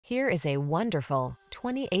Here is a wonderful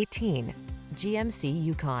 2018 GMC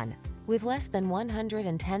Yukon. With less than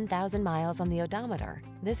 110,000 miles on the odometer,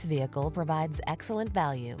 this vehicle provides excellent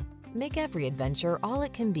value. Make every adventure all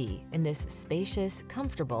it can be in this spacious,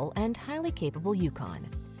 comfortable, and highly capable Yukon.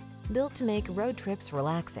 Built to make road trips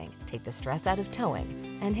relaxing, take the stress out of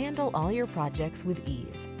towing, and handle all your projects with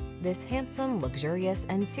ease. This handsome, luxurious,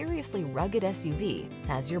 and seriously rugged SUV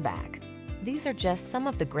has your back. These are just some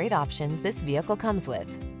of the great options this vehicle comes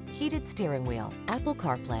with: heated steering wheel, Apple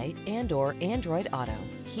CarPlay and/or Android Auto,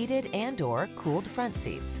 heated and/or cooled front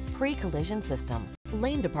seats, pre-collision system,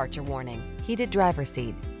 lane departure warning, heated driver's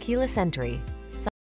seat, keyless entry,